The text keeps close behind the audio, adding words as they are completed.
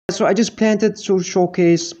So I just planted to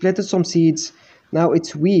showcase, planted some seeds. Now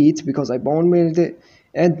it's wheat because I bone milled it.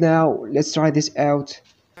 And now let's try this out.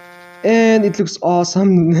 And it looks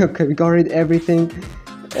awesome. Okay, we got rid of everything.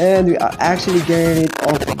 And we are actually getting it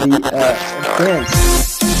off the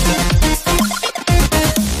fence.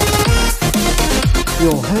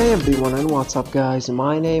 Yo, hey everyone, and what's up guys?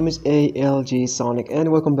 My name is ALG Sonic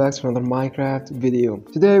and welcome back to another Minecraft video.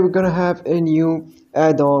 Today we're gonna have a new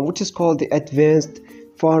add-on which is called the Advanced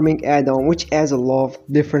Farming Addon, which adds a lot of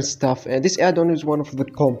different stuff, and this add-on is one of the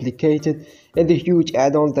complicated and the huge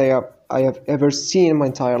add-ons that I have ever seen in my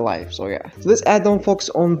entire life. So yeah, so this add-on focuses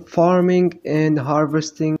on farming and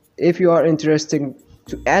harvesting if you are interested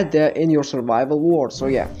to add that in your survival world. So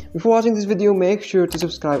yeah, before watching this video, make sure to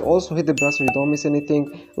subscribe, also hit the bell so you don't miss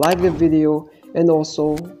anything, like the video, and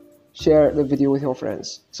also share the video with your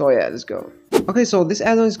friends. So yeah, let's go. Okay, so this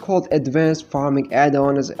add-on is called Advanced Farming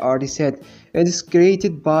Addon, as I already said, and it's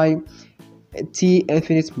created by T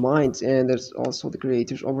Infinite Minds, and there's also the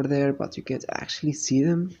creators over there, but you can't actually see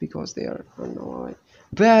them because they are unknown.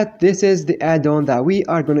 But this is the add-on that we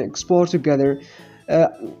are going to explore together.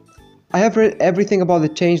 I have read everything about the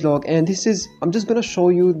changelog, and I'm just gonna show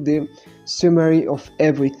you the summary of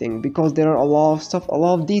everything because there are a lot of stuff, a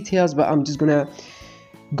lot of details, but I'm just gonna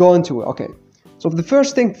go into it. Okay, so the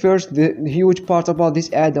first thing first, the huge part about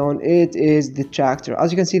this add-on, it is the tractor.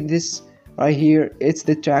 As you can see, this right here, it's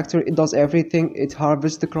the tractor. It does everything. It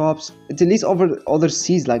harvests the crops, it deletes over other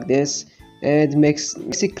seeds like this, and makes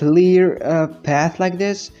a clear path like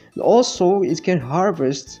this. And also it can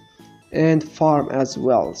harvest and farm as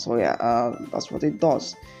well. So yeah, that's what it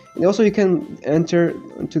does. And also you can enter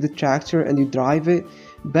into the tractor and you drive it,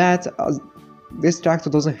 but this tractor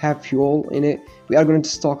doesn't have fuel in it. We are going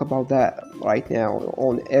to talk about that right now,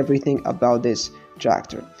 on everything about this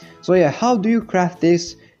tractor. So yeah, how do you craft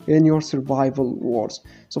this in your survival worlds?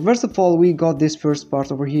 So first of all, we got this first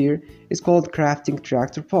part over here. It's called crafting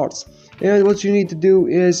tractor parts, and what you need to do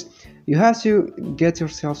is you have to get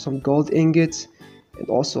yourself some gold ingots and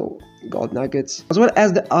also gold nuggets, as well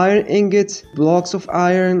as the iron ingots, blocks of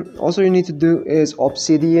iron. Also you need to do is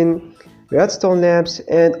obsidian, redstone lamps,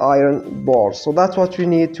 and iron bars. So that's what you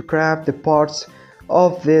need to craft the parts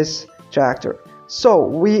of this tractor. So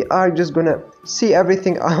we are just gonna see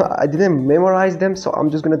everything. I didn't memorize them, so I'm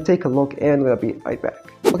just gonna take a look and we'll be right back.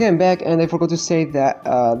 Okay, I'm back, and I forgot to say that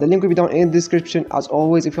the link will be down in the description as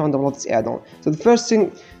always if you want to download this add-on. So the first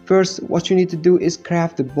thing first, what you need to do is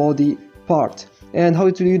craft the body part. And how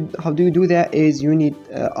do you do that is you need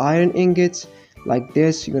iron ingots like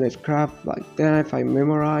this. You're gonna craft like that if I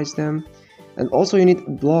memorize them, and also you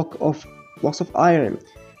need blocks of iron.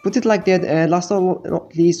 Put it like that, and last but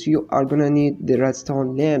not least, you are gonna need the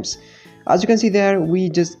redstone lamps. As you can see there, we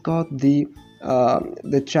just got the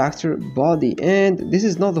tractor body, and this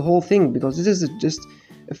is not the whole thing because this is just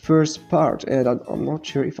a first part, and I'm not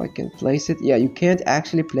sure if I can place it. Yeah, you can't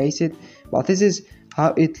actually place it, but this is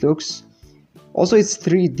how it looks. Also, it's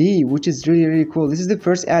 3D, which is really cool. This is the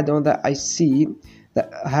first add-on that I see that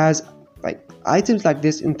has like items like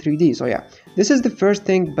this in 3D. So yeah, this is the first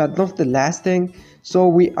thing, but not the last thing. So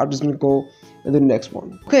we are just gonna go in the next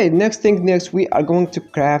one. Okay, next, we are going to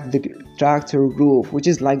craft the tractor roof, which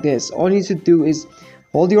is like this. All you need to do is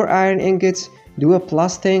hold your iron ingots, do a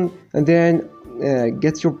plus thing, and then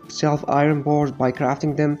get yourself iron bars by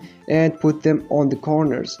crafting them and put them on the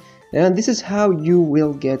corners. And this is how you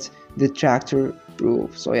will get the tractor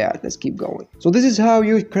roof. So yeah, let's keep going. So this is how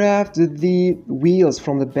you craft the wheels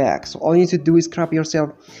from the back. So all you need to do is craft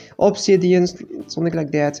yourself obsidian, something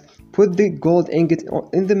like that, put the gold ingot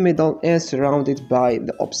in the middle and surround it by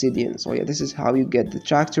the obsidian. So yeah, this is how you get the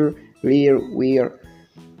tractor rear wheel,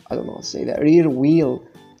 I don't know how to say that, rear wheel,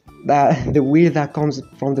 that the wheel that comes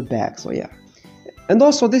from the back. So yeah, and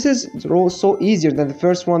also this is so easier than the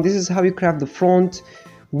first one. This is how you craft the front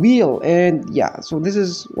wheel, and yeah, so this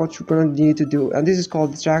is what you're gonna need to do, and this is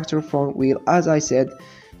called the tractor front wheel, as I said.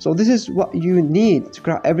 So this is what you need to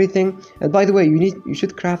craft everything. And by the way, you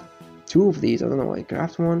should craft two of these. I don't know why I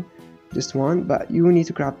craft one, just one, but you need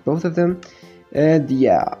to craft both of them. And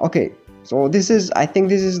yeah, okay, so I think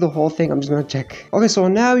this is the whole thing. I'm just gonna check. Okay, so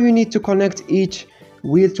now you need to connect each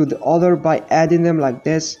wheel to the other by adding them like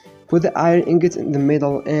this. Put the iron ingots in the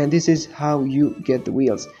middle, and this is how you get the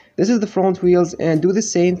wheels. This is the front wheels, and do the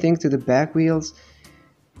same thing to the back wheels.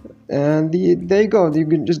 And there you go. You're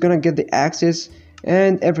just gonna get the axis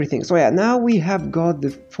and everything. So yeah, now we have got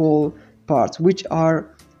the full parts, which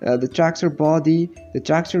are the tractor body, the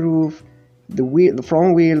tractor roof, the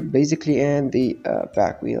front wheel basically, and the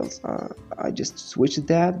back wheels. I just switched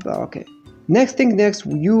that, but okay. Next,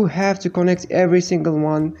 you have to connect every single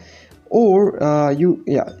one or you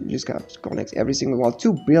just gotta connect every single one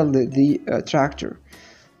to build the tractor.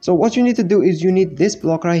 So what you need to do is you need this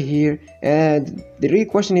block right here, and the real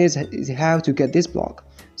question is how to get this block.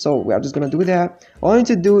 So we are just gonna do that. All you need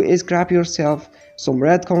to do is grab yourself some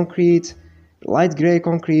red concrete, light gray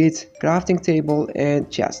concrete, crafting table, and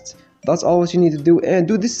chest. That's all what you need to do, and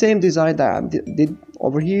do the same design that I did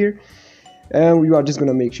over here, and you are just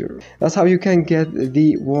gonna make sure. That's how you can get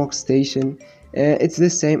the workstation. It's the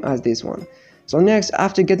same as this one. So next,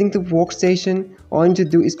 after getting the workstation, all you need to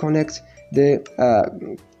do is connect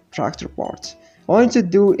the tractor parts. All you need to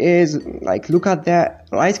do is like look at that,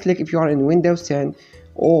 right click if you are in Windows 10,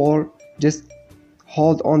 or just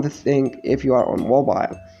hold on the thing if you are on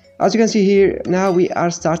mobile. As you can see here, now we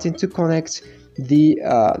are starting to connect the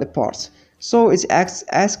parts. So it's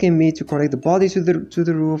asking me to connect the body to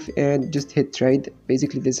the roof, and just hit trade.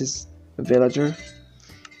 Basically this is a villager,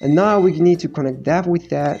 and now we need to connect that with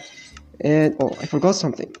that. And oh, I forgot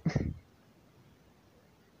something.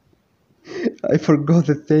 I forgot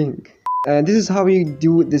the thing. And this is how you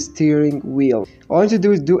do the steering wheel. All you need to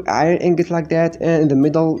do is do iron ingot like that, and in the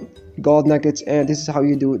middle gold nuggets, and this is how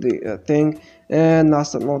you do the thing. And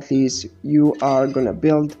last but not least, you are gonna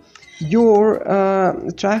build your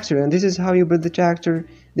tractor, and this is how you build the tractor.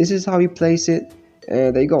 This is how you place it,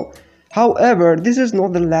 and there you go. However, this is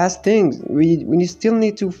not the last thing. We still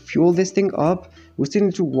need to fuel this thing up. We still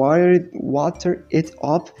need to water it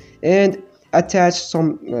up, and attach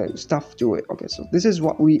some stuff to it. Okay, so this is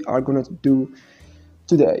what we are gonna do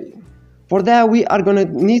today. For that, we are gonna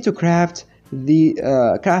need to craft the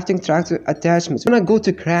crafting tractor attachments. We're gonna go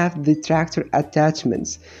to craft the tractor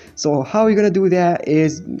attachments. So how we're gonna do that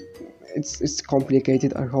is it's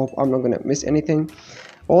complicated. I hope I'm not gonna miss anything.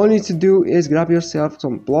 All you need to do is grab yourself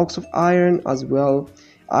some blocks of iron, as well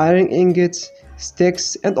iron ingots,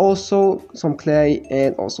 sticks, and also some clay,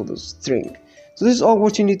 and also the string. So this is all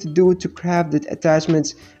what you need to do to craft the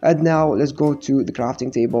attachments. And now let's go to the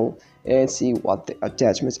crafting table and see what the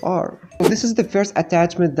attachments are. So this is the first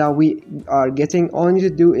attachment that we are getting. All you need to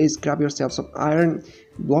do is grab yourself some iron,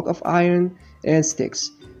 block of iron, and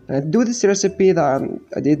sticks. Do this recipe that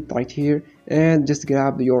I did right here, and just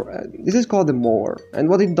grab your this is called the mower, and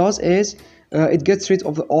what it does is it gets rid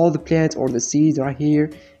of all the plants or the seeds right here,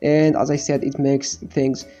 and as I said, it makes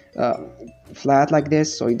things flat like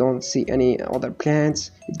this, so you don't see any other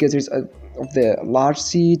plants. It gets rid of the large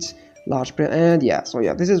seeds, large plant, and yeah, so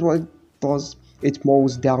yeah, this is what it does. It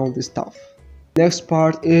mows down the stuff. Next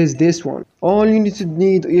part is this one. All you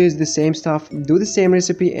need is the same stuff. Do the same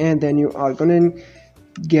recipe, and then you are gonna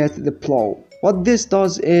get the plow. What this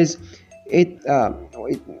does is it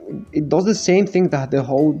does the same thing that the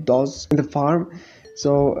hoe does in the farm.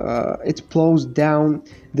 So it plows down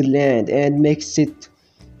the land and makes it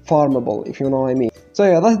farmable, if you know what I mean. So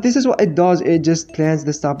yeah, this is what it does. It just plants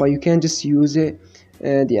the stuff, but you can just use it.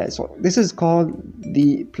 And yeah, so this is called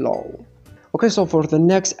the plow. Okay, so for the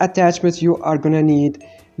next attachment, you are gonna need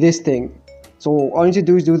this thing. So all you need to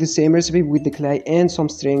do is do the same recipe with the clay and some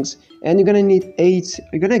strings, and you're gonna need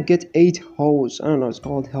you're gonna get 8 hose. I don't know, it's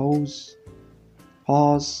called hose.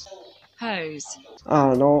 Hose. I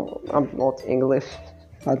don't know, I'm not English.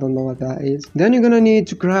 I don't know what that is. Then you're gonna need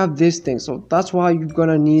to grab this thing. So that's why you're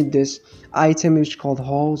gonna need this item which is called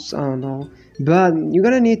hose. I don't know. But you're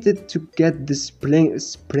gonna need it to get the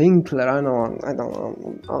sprinkler. I don't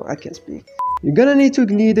know. I can't speak. You're gonna need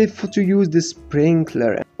it to use the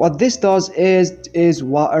sprinkler. What this does is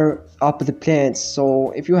water up the plants.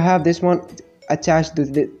 So if you have this one attached to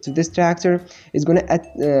this tractor, it's gonna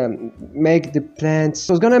make the plants.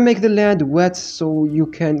 So it's gonna make the land wet, so you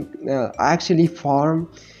can actually farm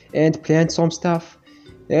and plant some stuff.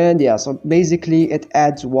 And yeah, so basically it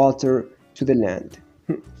adds water to the land.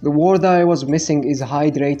 The word that I was missing is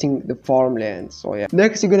hydrating the farmland. So yeah.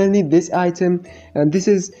 Next, you're gonna need this item, and this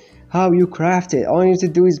is how you craft it. All you need to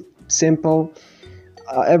do is simple.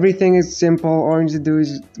 Everything is simple. All you need to do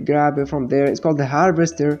is grab it from there. It's called the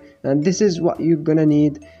harvester, and this is what you're gonna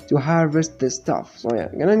need to harvest the stuff. So yeah,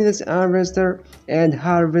 you're gonna need this harvester and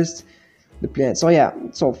harvest the plant. So yeah,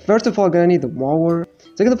 so first of all, you're gonna need the mower.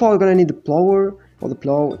 Second of all, you're gonna need the plower or the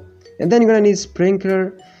plow, and then you're gonna need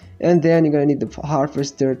sprinkler, and then you're gonna need the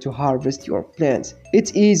harvester to harvest your plants.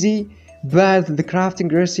 It's easy, but the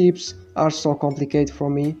crafting recipes are so complicated for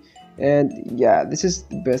me, and yeah, this is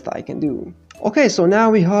the best I can do. Okay, so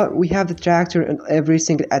now we have the tractor and every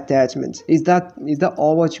single attachment. Is that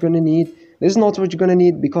all what you're gonna need? This is not what you're gonna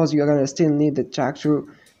need, because you're gonna still need the tractor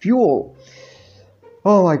fuel.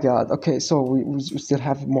 Oh my god. Okay, so we still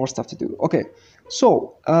have more stuff to do. Okay,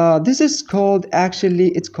 so this is called, actually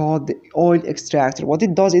it's called the oil extractor. What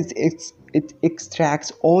it does is it it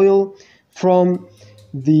extracts oil from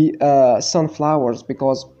the sunflowers,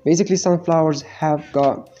 because basically sunflowers have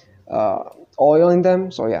got uh, oil in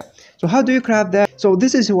them. So yeah, so how do you craft that? So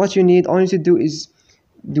this is what you need. All you need to do is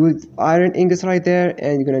do iron ingots right there,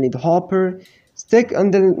 and you're gonna need hopper, stick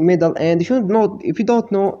on the middle. And if you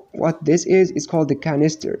don't know what this is, it's called the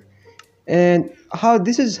canister. And how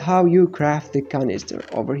this is how you craft the canister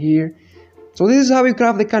over here. So this is how you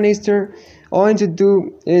craft the canister. All you need to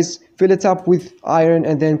do is fill it up with iron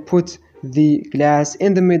and then put the glass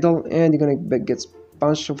in the middle, and you're gonna get a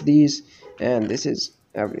bunch of these, and this is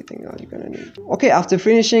everything that you're gonna need. Okay, after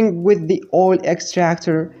finishing with the oil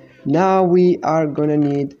extractor, now we are gonna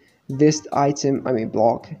need this item, I mean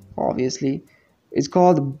block, obviously. It's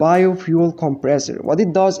called biofuel compressor. What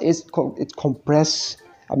it does is it compress,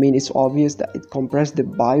 I mean, it's obvious that it compresses the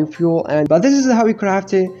biofuel, but this is how we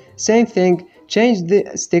craft it. Same thing, change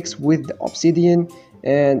the sticks with the obsidian,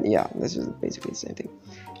 and yeah, this is basically the same thing.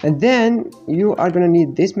 And then you are gonna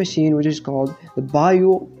need this machine, which is called the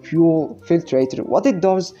biofuel filtrator. What it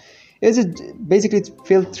does is it basically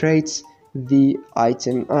filtrates the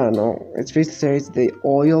item, I don't know, it filtrates the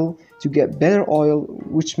oil to get better oil,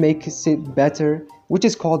 which makes it better, which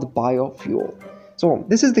is called biofuel. So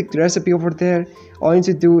this is the recipe over there. All you need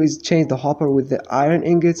to do is change the hopper with the iron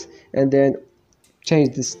ingots, and then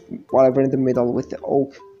change this whatever in the middle with the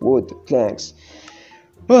oak wood planks.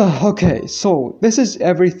 Okay, so this is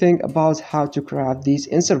everything about how to craft these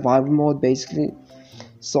in survival mode, basically.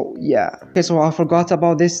 So yeah, okay, so I forgot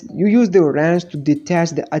about this. You use the wrench to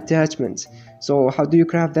detach the attachments. So how do you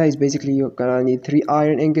craft that? Is basically you're gonna need 3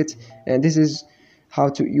 iron ingots, and this is how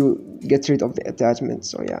to you get rid of the attachment.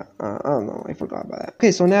 So yeah, I don't know, I forgot about that.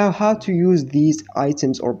 Okay, so now how to use these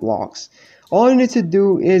items or blocks. All you need to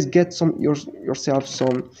do is get yourself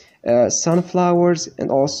some sunflowers and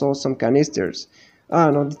also some canisters. I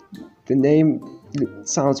don't know, the name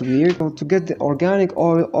sounds weird. So to get the organic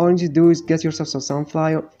oil, all you need to do is get yourself some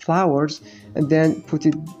sunflowers and then put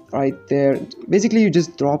it right there. Basically you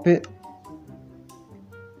just drop it.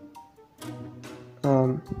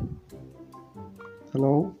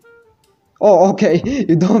 Hello? Oh, okay,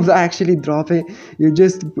 you don't actually drop it, you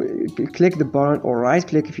just click the button or right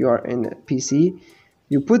click if you are in a PC.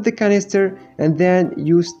 You put the canister and then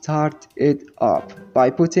you start it up by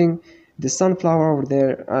putting the sunflower over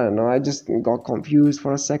there. I don't know, I just got confused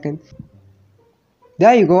for a second.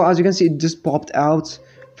 There you go, as you can see it just popped out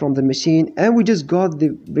from the machine, and we just got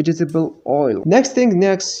the vegetable oil. Next,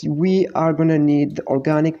 we are gonna need the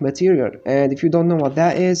organic material, and if you don't know what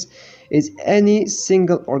that is any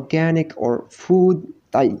single organic or food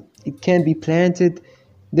that it can be planted.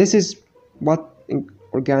 This is what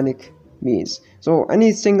organic means. So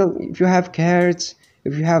any single, if you have carrots,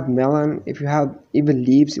 if you have melon, if you have even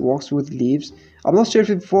leaves, it works with leaves. I'm not sure if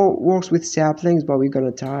it works with saplings, but we're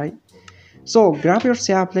gonna try. So grab your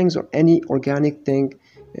saplings or any organic thing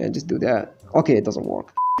and just do that. Okay, it doesn't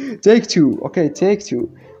work. Take 2. Okay, take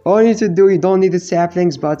 2. All you need to do, you don't need the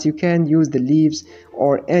saplings, but you can use the leaves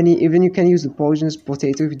or even you can use the poisonous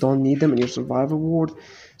potato if you don't need them in your survival world.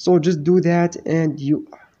 So just do that, and you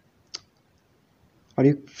are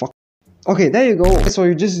you fuck. Okay, there you go. So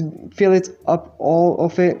you just fill it up, all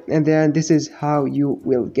of it, and then this is how you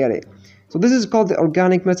will get it. So this is called the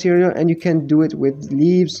organic material, and you can do it with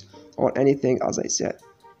leaves or anything, as I said.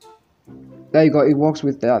 There you go, it works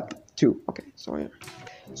with that too. Okay, so yeah.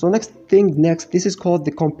 So next, this is called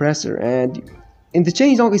the compressor, and in the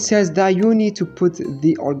changelog it says that you need to put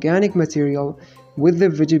the organic material with the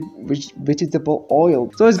vegetable oil.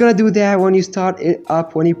 So it's gonna do that when you start it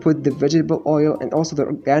up, when you put the vegetable oil and also the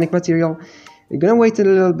organic material. You're gonna wait a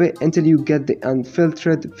little bit until you get the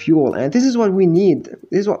unfiltered fuel, and this is what we need.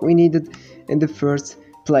 This is what we needed in the first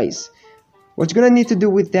place. What you're gonna need to do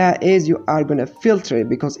with that is you are gonna filter it,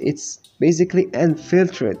 because it's basically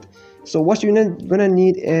unfiltered. So what you're gonna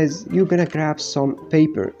need is you're gonna grab some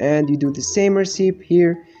paper, and you do the same recipe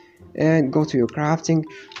here, and go to your crafting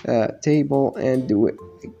table and do it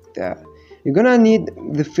like that. You're gonna need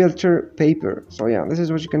the filter paper. So yeah, this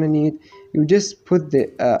is what you're gonna need. You just put the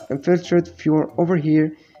unfiltered fuel over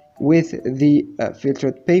here with the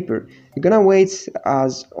filtered paper. You're gonna wait,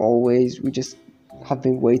 as always. We just have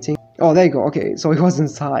been waiting. Oh, there you go. Okay, so it was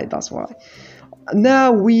inside, that's why.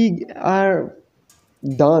 Now we are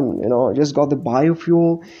done, you know, just got the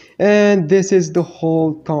biofuel, and this is the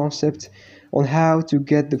whole concept on how to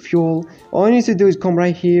get the fuel. All you need to do is come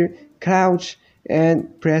right here, crouch,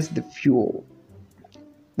 and press the fuel.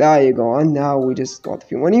 There you go, and now we just got the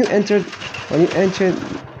fuel. When you entered,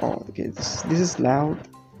 oh, okay, this is loud.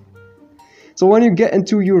 So when you get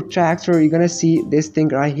into your tractor, you're gonna see this thing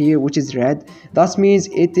right here, which is red. That means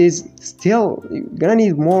it is still, you're gonna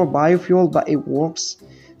need more biofuel, but it works.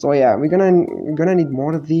 So yeah, we're gonna need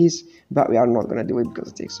more of these, but we are not gonna do it because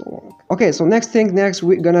it takes so long. Okay, so next,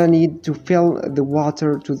 we're gonna need to fill the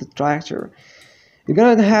water to the tractor. You're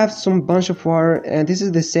gonna have some bunch of water, and this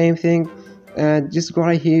is the same thing. Just go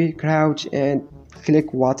right here, crouch, and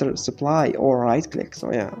click water supply, or right click.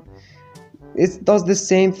 So yeah, it does the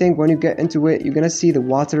same thing. When you get into it, you're gonna see the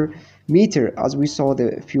water meter, as we saw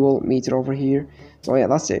the fuel meter over here. So yeah,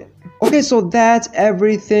 that's it. Okay, so that's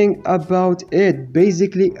everything about it,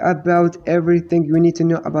 basically about everything you need to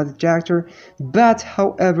know about the tractor. But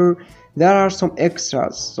however, there are some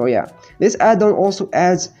extras. So yeah, this add-on also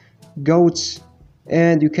adds goats,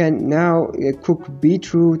 and you can now cook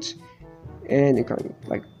beetroot, and you can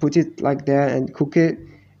like put it like that and cook it.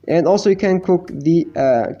 And also you can cook the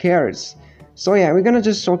carrots. So yeah, we're gonna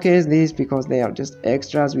just showcase these because they are just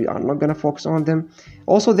extras. We are not gonna focus on them.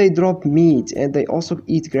 Also, they drop meat, and they also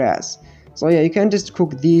eat grass. So yeah, you can just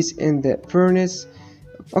cook these in the furnace.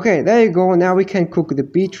 Okay, there you go. Now we can cook the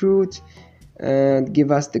beetroot and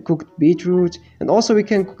give us the cooked beetroot. And also we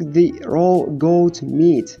can cook the raw goat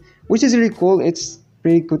meat, which is really cool. It's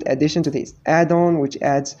pretty good addition to this add-on, which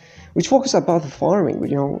focus about farming,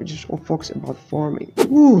 you know, which focus about farming.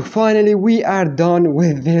 Ooh, finally we are done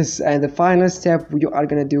with this, and the final step you are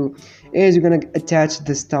gonna do is you're gonna attach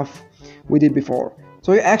the stuff we did before.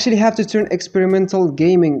 So you actually have to turn experimental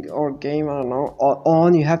gaming, or game, I don't know,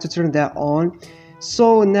 on. You have to turn that on.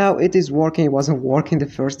 So now it is working. It wasn't working the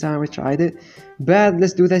first time we tried it, but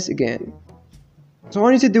let's do this again. So what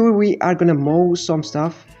I need to do, we are gonna mow some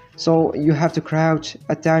stuff. So you have to crouch,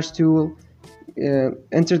 attach tool,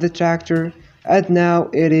 enter the tractor, and now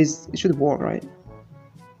it should work, right?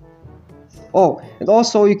 Oh, and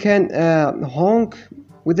also you can honk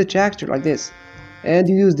with the tractor like this, and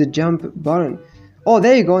you use the jump button. Oh,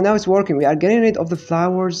 there you go. Now it's working. We are getting rid of the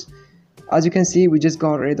flowers. As you can see, we just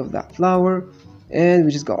got rid of that flower, and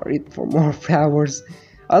we just got rid for more flowers.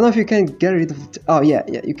 I don't know if you can get rid of oh yeah,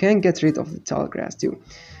 you can get rid of the tall grass too.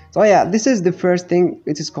 So yeah, this is the first thing.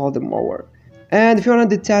 It is called the mower. And if you want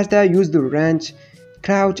to detach that, use the wrench,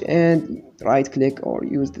 crouch, and right click, or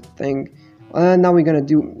use the thing. And now we're gonna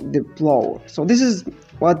do the plow. So this is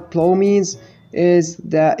what plow means, is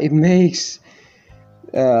that it makes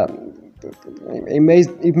the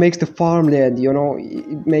farmland, you know,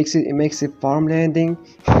 it makes it farmlanding.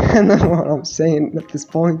 I don't know what I'm saying at this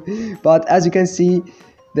point, but as you can see,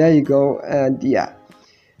 there you go. And yeah,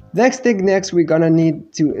 next, we're gonna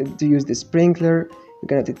need to use the sprinkler. We're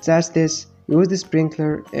gonna detach this, use the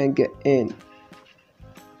sprinkler, and get in.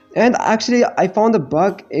 And actually, I found a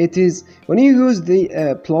bug. It is when you use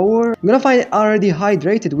the plower, you're gonna find it already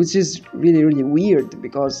hydrated, which is really weird,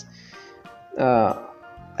 because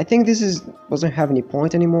I think this doesn't have any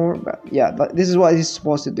point anymore. But yeah, this is what it's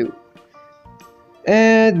supposed to do.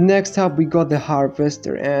 And next up, we got the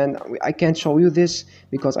harvester, and I can't show you this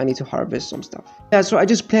because I need to harvest some stuff. Yeah, so I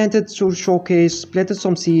just planted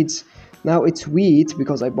some seeds. Now it's wheat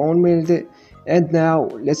because I bone milled it. And now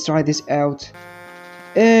let's try this out,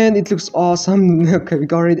 and it looks awesome. Okay, we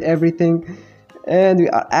got rid of everything, and we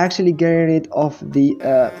are actually getting rid of the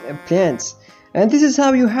plants. And this is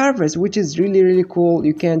how you harvest, which is really cool.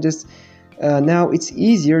 You can just now it's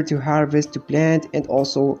easier to harvest, to plant, and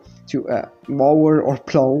also to mower or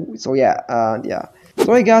plow. So yeah,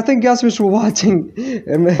 so hey guys, thank you guys so much for watching.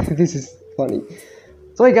 This is funny.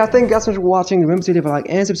 So hey guys, thank you guys so much for watching. Remember to leave a like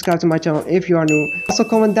and subscribe to my channel if you are new. Also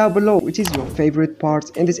comment down below which is your favorite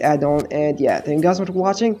part in this add-on. And yeah, thank you guys so much for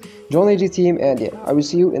watching. Join the team, and yeah, I will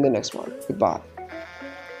see you in the next one. Goodbye.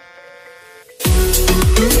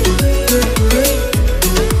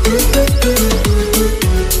 We'll be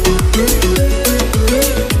right back.